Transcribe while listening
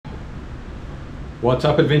What's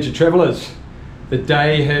up, adventure travellers? The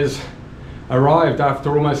day has arrived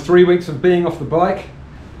after almost 3 weeks of being off the bike.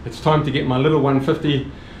 It's time to get my little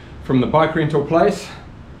 150 from the bike rental place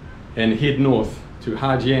and head north to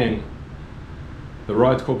Ha Giang. The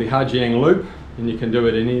ride's called the Ha Giang Loop, and you can do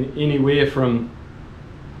it in anywhere from,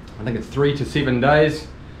 I think it's 3 to 7 days.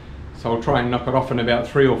 So I'll try and knock it off in about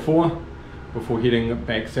 3 or 4 before heading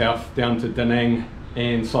back south down to Da Nang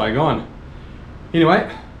and Saigon.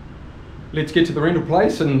 Anyway, let's get to the rental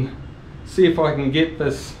place and see if I can get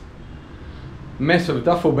this massive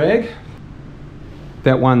duffel bag,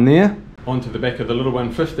 that one there, onto the back of the little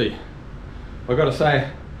 150. I've got to say,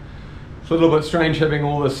 it's a little bit strange having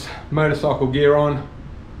all this motorcycle gear on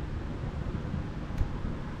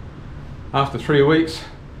after 3 weeks.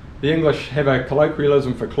 The English have a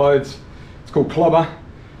colloquialism for clothes. It's called clobber,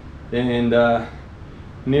 and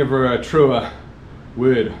never a truer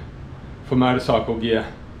word for motorcycle gear.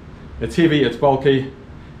 It's heavy, it's bulky, and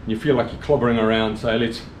you feel like you're clobbering around. So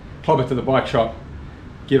let's clobber to the bike shop,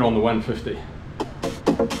 get on the 150.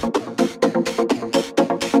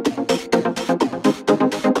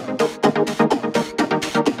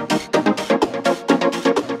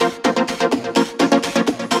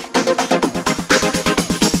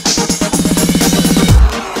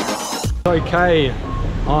 Okay,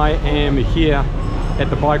 I am here at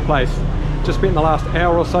the bike place. Just spent the last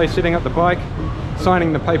hour or so setting up the bike,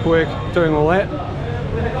 signing the paperwork, doing all that.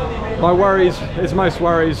 My worries, as most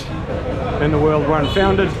worries in the world, were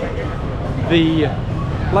unfounded. The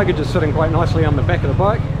luggage is sitting quite nicely on the back of the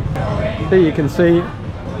bike. There you can see.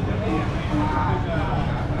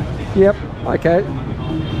 Yep, okay.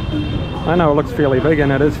 I know it looks fairly big,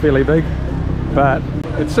 and it is fairly big, but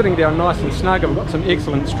it's sitting down nice and snug. I've got some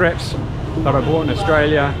excellent straps that I bought in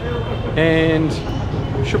Australia, and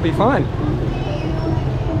should be fine.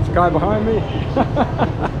 This guy behind me,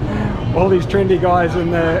 all these trendy guys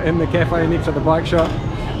in the cafe next to the bike shop,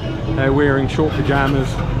 they're wearing short pajamas,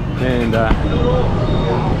 and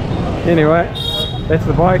anyway, that's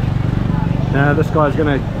the bike. Now this guy's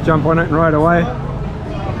gonna jump on it and ride away.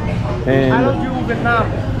 And I love you, Vitenam.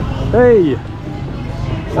 Hey,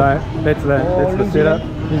 so that's the setup.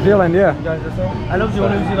 New Zealand, yeah. I love you,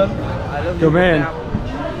 New Zealand. Good man.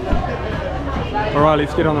 Alright,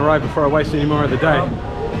 let's get on the road before I waste any more of the day.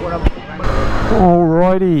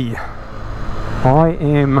 Alrighty, I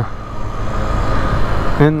am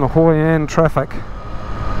in the Hoi An traffic.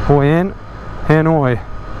 Hoi An, Hanoi.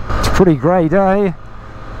 It's a pretty grey day.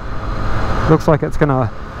 Looks like it's going to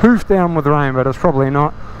hoof down with rain, but it's probably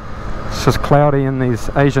not. It's just cloudy in these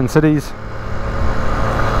Asian cities.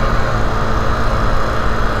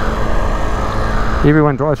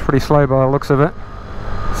 Everyone drives pretty slow by the looks of it,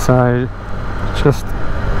 so just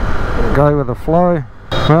go with the flow.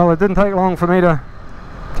 Well, it didn't take long for me to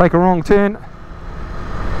take a wrong turn.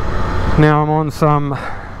 Now I'm on some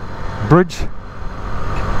bridge.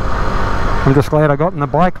 I'm just glad I got in the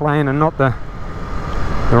bike lane and not the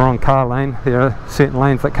wrong car lane. There are certain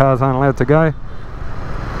lanes that cars aren't allowed to go.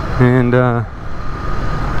 And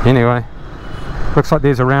anyway, looks like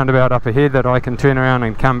there's a roundabout up ahead that I can turn around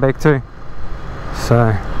and come back to.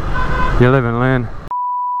 So you live and learn.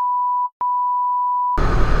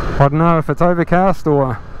 I don't know if it's overcast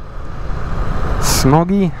or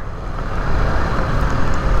smoggy,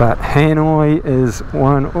 but Hanoi is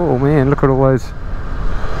one. Oh man, look at all those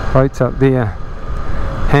boats up there.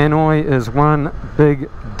 Hanoi is one big,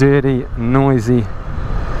 dirty, noisy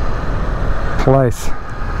place.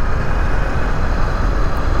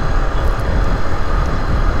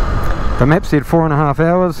 The map said 4.5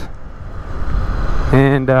 hours.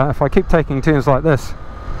 And if I keep taking turns like this,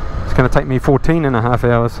 it's going to take me 14.5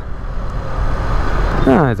 hours.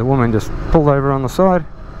 Ah, there's a woman just pulled over on the side.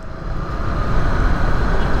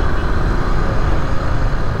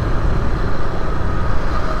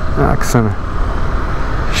 Ah, some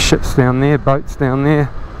ships down there, boats down there.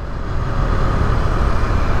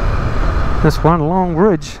 This one long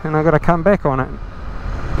bridge, and I've got to come back on it.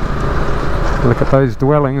 Look at those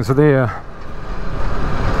dwellings there.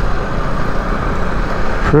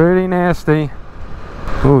 Pretty nasty.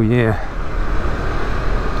 Oh yeah.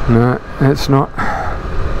 No, it's not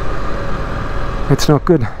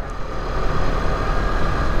good.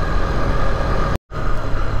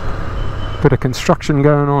 Bit of construction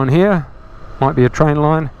going on here. Might be a train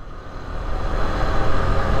line.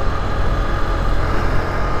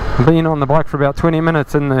 I've been on the bike for about 20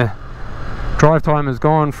 minutes and the drive time has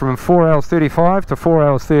gone from 4 hours 35 to 4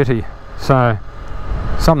 hours 30. So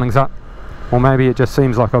something's up. Or maybe it just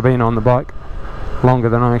seems like I've been on the bike longer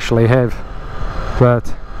than I actually have.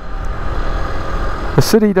 But the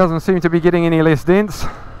city doesn't seem to be getting any less dense.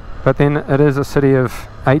 but then it is a city of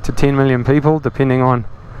 8 to 10 million people, depending on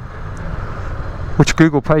which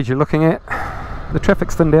Google page you're looking at. The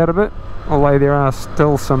traffic's thinned out a bit, although there are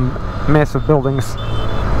still some massive buildings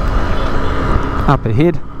up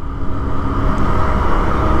ahead.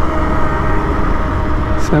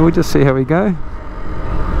 So we'll just see how we go.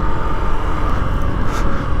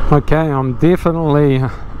 Okay, I'm definitely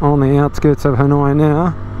on the outskirts of Hanoi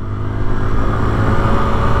now.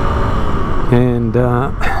 And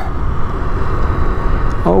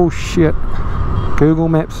oh shit, Google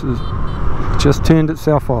Maps has just turned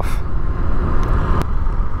itself off.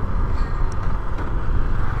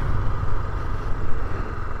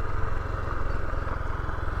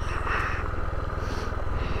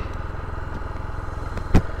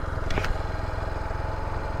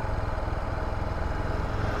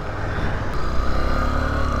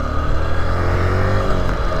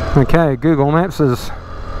 Okay, Google Maps is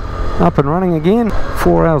up and running again.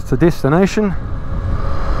 4 hours to destination.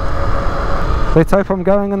 Let's hope I'm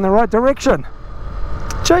going in the right direction.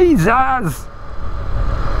 Jesus!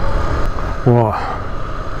 Whoa.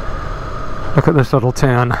 Look at this little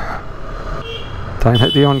town. Don't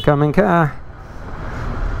hit the oncoming car.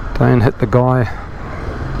 Don't hit the guy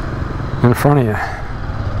in front of you.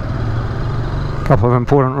 A couple of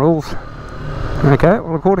important rules. Okay,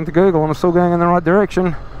 well according to Google I'm still going in the right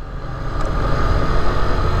direction.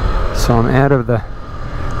 So I'm out of the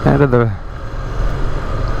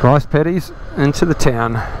rice paddies into the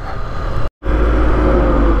town.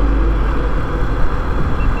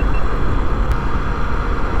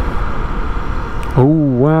 Oh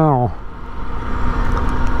wow,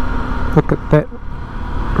 look at that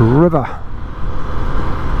river.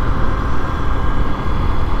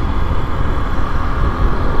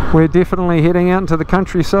 We're definitely heading out into the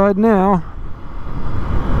countryside now.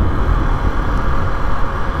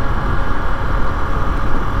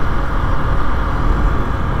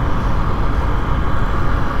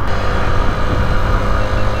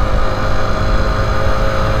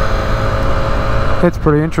 That's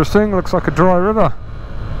pretty interesting, looks like a dry river.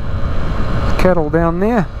 Cattle down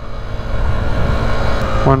there.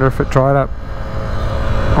 Wonder if it dried up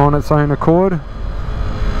on its own accord,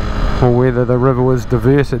 or whether the river was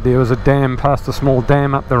diverted. There was a dam, past a small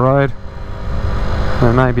dam up the road,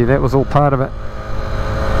 so maybe that was all part of it.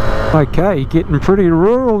 Okay, getting pretty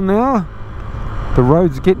rural now. The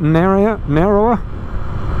road's getting narrower,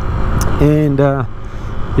 and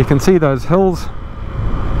you can see those hills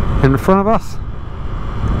in front of us.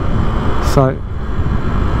 So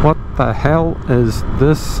what the hell is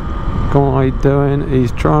this guy doing?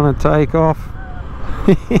 He's trying to take off.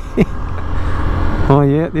 Oh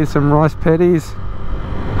yeah, there's some rice paddies.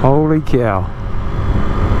 Holy cow.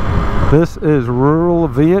 This is rural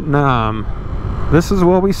Vietnam. This is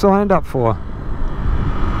what we signed up for.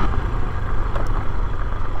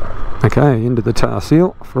 Okay, into the tar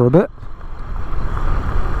seal for a bit.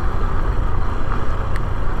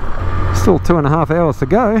 Still 2.5 hours to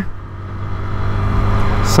go.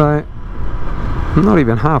 So, I'm not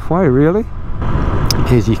even halfway really,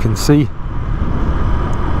 as you can see.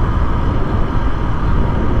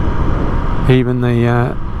 Even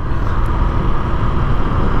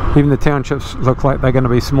the townships look like they're going to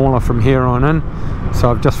be smaller from here on in. So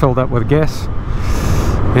I've just filled up with gas,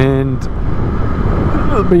 and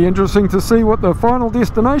it'll be interesting to see what the final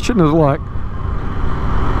destination is like.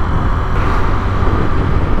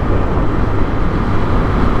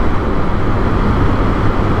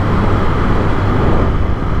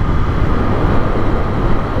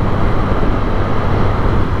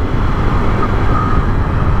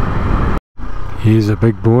 He's a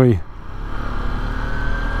big boy.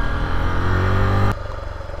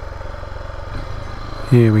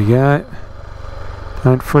 Here we go.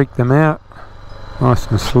 Don't freak them out. Nice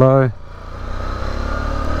and slow.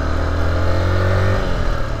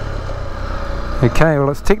 Okay, well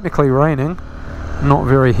it's technically raining. Not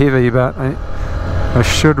very heavy, but I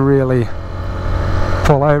should really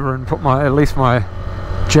pull over and put at least my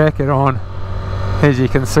jacket on. As you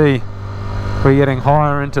can see, we're getting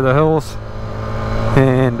higher into the hills.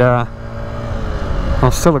 And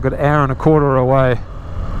I'm still a good hour and a quarter away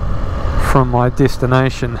from my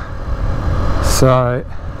destination, so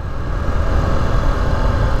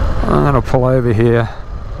I'm going to pull over here.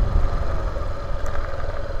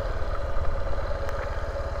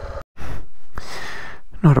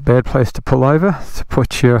 Not a bad place to pull over, to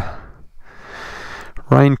put your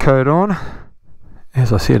raincoat on.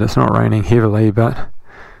 As I said, it's not raining heavily, but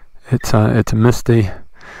it's misty.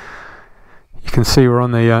 You can see we're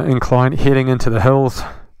on the incline heading into the hills.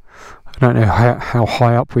 I don't know how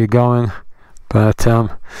high up we're going, but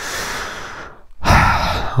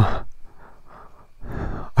I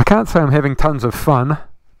can't say I'm having tons of fun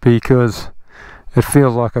because it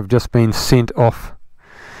feels like I've just been sent off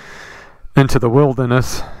into the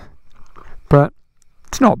wilderness, but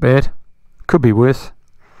it's not bad. Could be worse.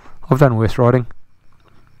 I've done worse riding.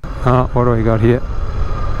 What do we got here?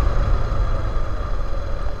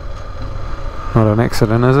 Not an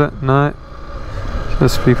accident, is it? No.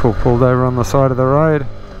 Just people pulled over on the side of the road.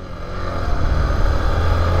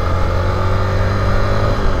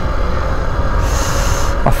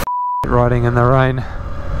 Riding in the rain.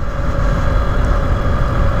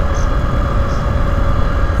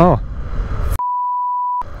 Oh,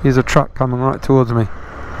 here's a truck coming right towards me.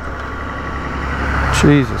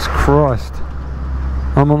 Jesus Christ.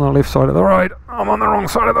 I'm on the left side of the road. I'm on the wrong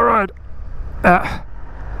side of the road.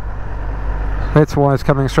 That's why it's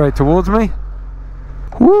coming straight towards me.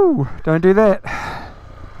 Woo! Don't do that.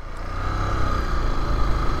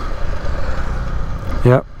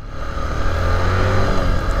 Yep.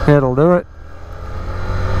 That'll do it.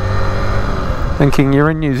 Thinking you're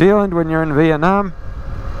in New Zealand when you're in Vietnam,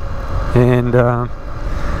 and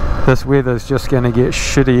this weather's just going to get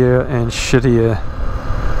shittier and shittier.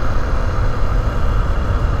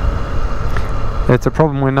 It's a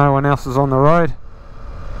problem when no one else is on the road.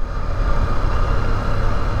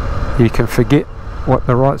 You can forget what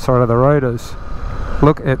the right side of the road is.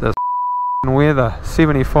 Look at this weather.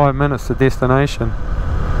 75 minutes to destination.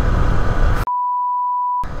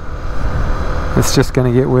 It's just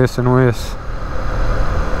going to get worse and worse.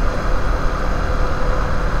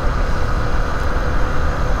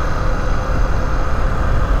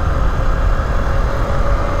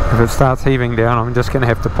 If it starts heaving down, I'm just going to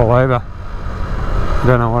have to pull over. I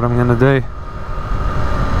don't know what I'm going to do.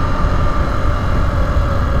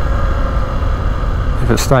 If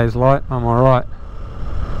it stays light, I'm alright.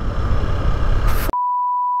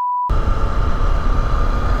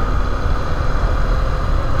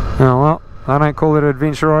 Oh well, I don't call it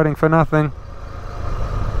adventure riding for nothing.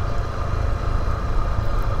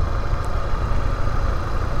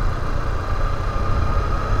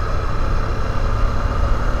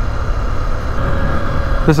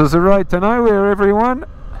 This is the road to nowhere, everyone.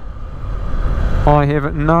 I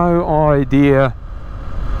have no idea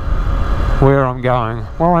where I'm going.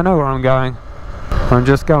 Well, I know where I'm going. I'm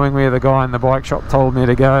just going where the guy in the bike shop told me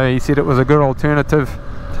to go. He said it was a good alternative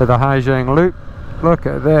to the Ha Giang loop. Look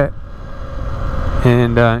at that.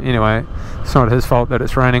 And anyway, it's not his fault that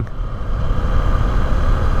it's raining.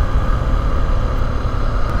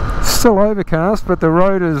 Still overcast, but the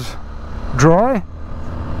road is dry,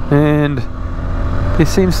 and there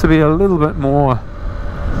seems to be a little bit more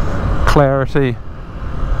clarity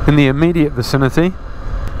in the immediate vicinity.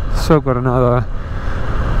 Still got another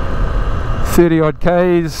 30 odd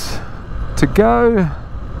k's to go.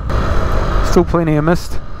 Still plenty of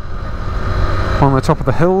mist on the top of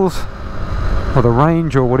the hills, or the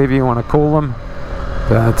range, or whatever you want to call them,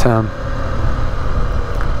 but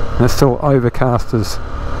it's still overcast as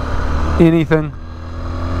anything.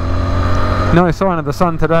 No sign of the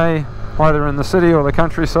sun today, either in the city or the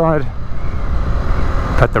countryside,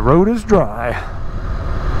 but the road is dry.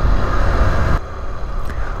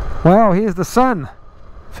 Wow, here's the sun,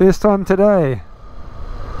 first time today.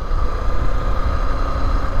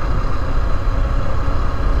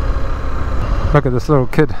 Look at this little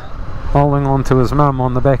kid holding on to his mum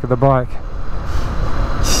on the back of the bike.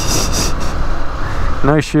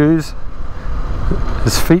 No shoes,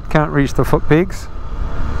 his feet can't reach the foot pegs.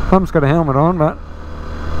 Mum's got a helmet on, but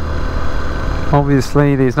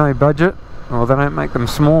obviously there's no budget, or they don't make them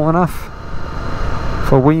small enough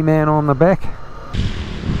for wee man on the back.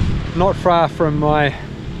 Not far from my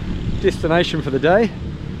destination for the day,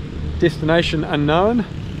 destination unknown,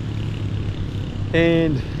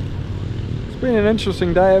 and it's been an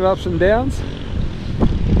interesting day of ups and downs.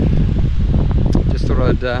 Just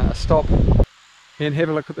thought I'd stop and have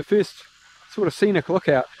a look at the first sort of scenic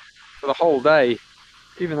lookout for the whole day.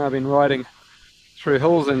 Even though I've been riding through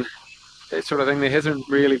hills and that sort of thing, there hasn't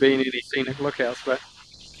really been any scenic lookouts, but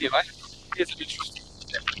anyway, here's an interesting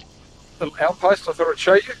little outpost I thought I'd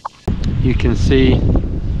show you. You can see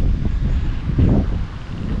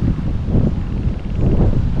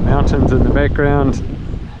mountains in the background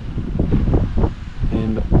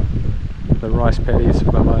and the rice paddies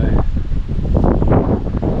below.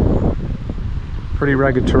 Pretty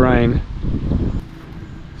rugged terrain.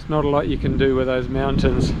 There's not a lot you can do with those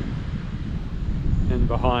mountains in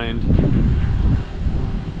behind,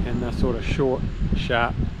 and they're sort of short,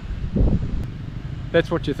 sharp.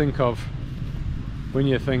 That's what you think of when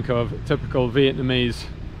you think of typical Vietnamese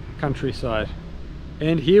countryside.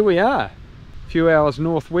 And here we are, a few hours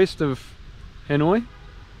northwest of Hanoi,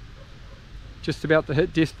 just about to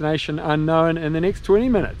hit destination unknown in the next 20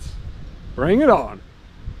 minutes. Bring it on.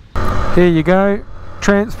 Here you go,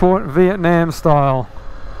 transport Vietnam style.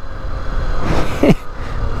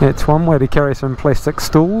 That's one way to carry some plastic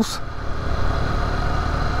stools.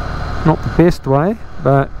 Not the best way,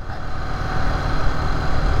 but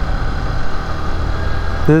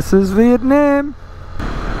this is Vietnam.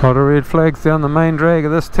 A lot of red flags down the main drag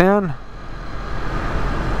of this town.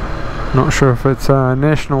 Not sure if it's a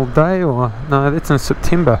national day or no, that's in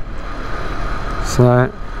September.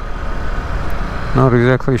 So not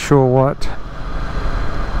exactly sure what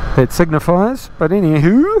that signifies, but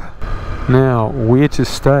anywho, now where to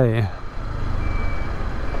stay?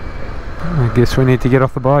 I guess we need to get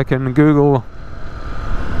off the bike and Google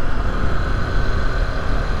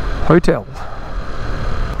hotel.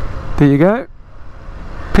 There you go,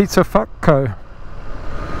 Pizza Fuck Co.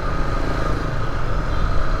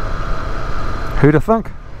 Who'd have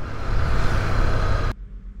thunk?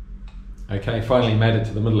 Okay, finally made it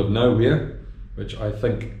to the middle of nowhere, which I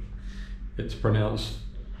think it's pronounced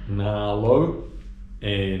Na Lo,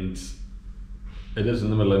 and it is in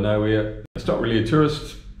the middle of nowhere. It's not really a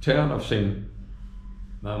tourist town. I've seen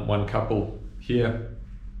one couple here,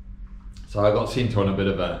 so I got sent on a bit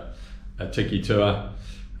of a tiki tour,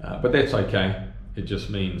 but that's okay. It just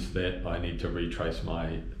means that I need to retrace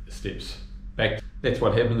my steps back. That's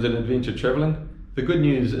what happens in adventure traveling. The good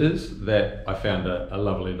news is that I found a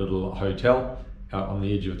lovely little hotel out on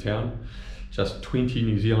the edge of town, just 20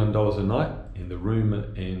 New Zealand dollars a night, and the room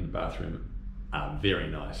and bathroom are very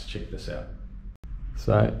nice. Check this out.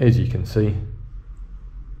 So as you can see,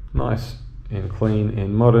 nice and clean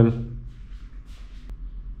and modern,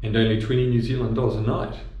 and only 20 New Zealand dollars a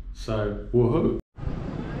night, so woohoo.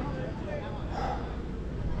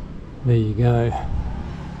 There you go,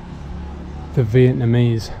 the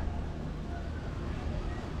Vietnamese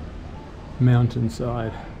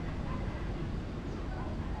mountainside.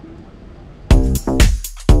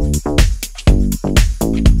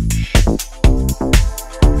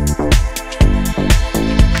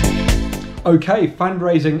 Okay,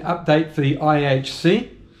 fundraising update for the IHC.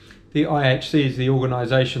 The IHC is the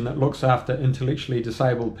organisation that looks after intellectually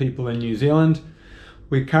disabled people in New Zealand.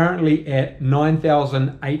 We're currently at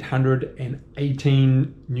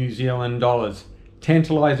 9,818 New Zealand dollars,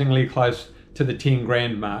 tantalisingly close to the 10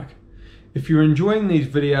 grand mark. If you're enjoying these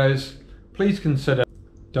videos, please consider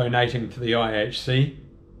donating to the IHC.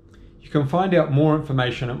 You can find out more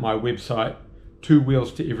information at my website,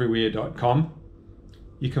 twowheelstoeverywhere.com.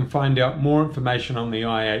 You can find out more information on the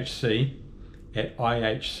IHC at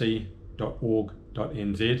ihc.org.nz.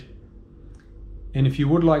 And if you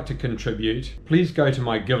would like to contribute, please go to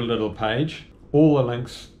my Give a Little page. All the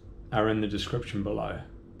links are in the description below.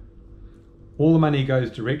 All the money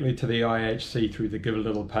goes directly to the IHC through the Give a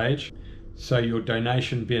Little page, so your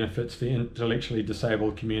donation benefits the intellectually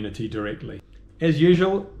disabled community directly. As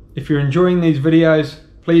usual, if you're enjoying these videos,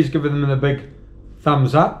 please give them a big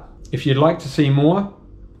thumbs up. If you'd like to see more,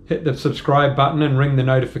 hit the subscribe button and ring the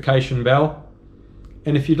notification bell.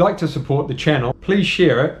 And if you'd like to support the channel, please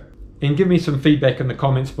share it and give me some feedback in the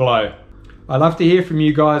comments below. I love to hear from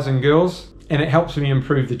you guys and girls, and it helps me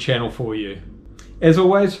improve the channel for you. As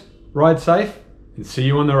always, ride safe and see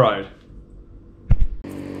you on the road.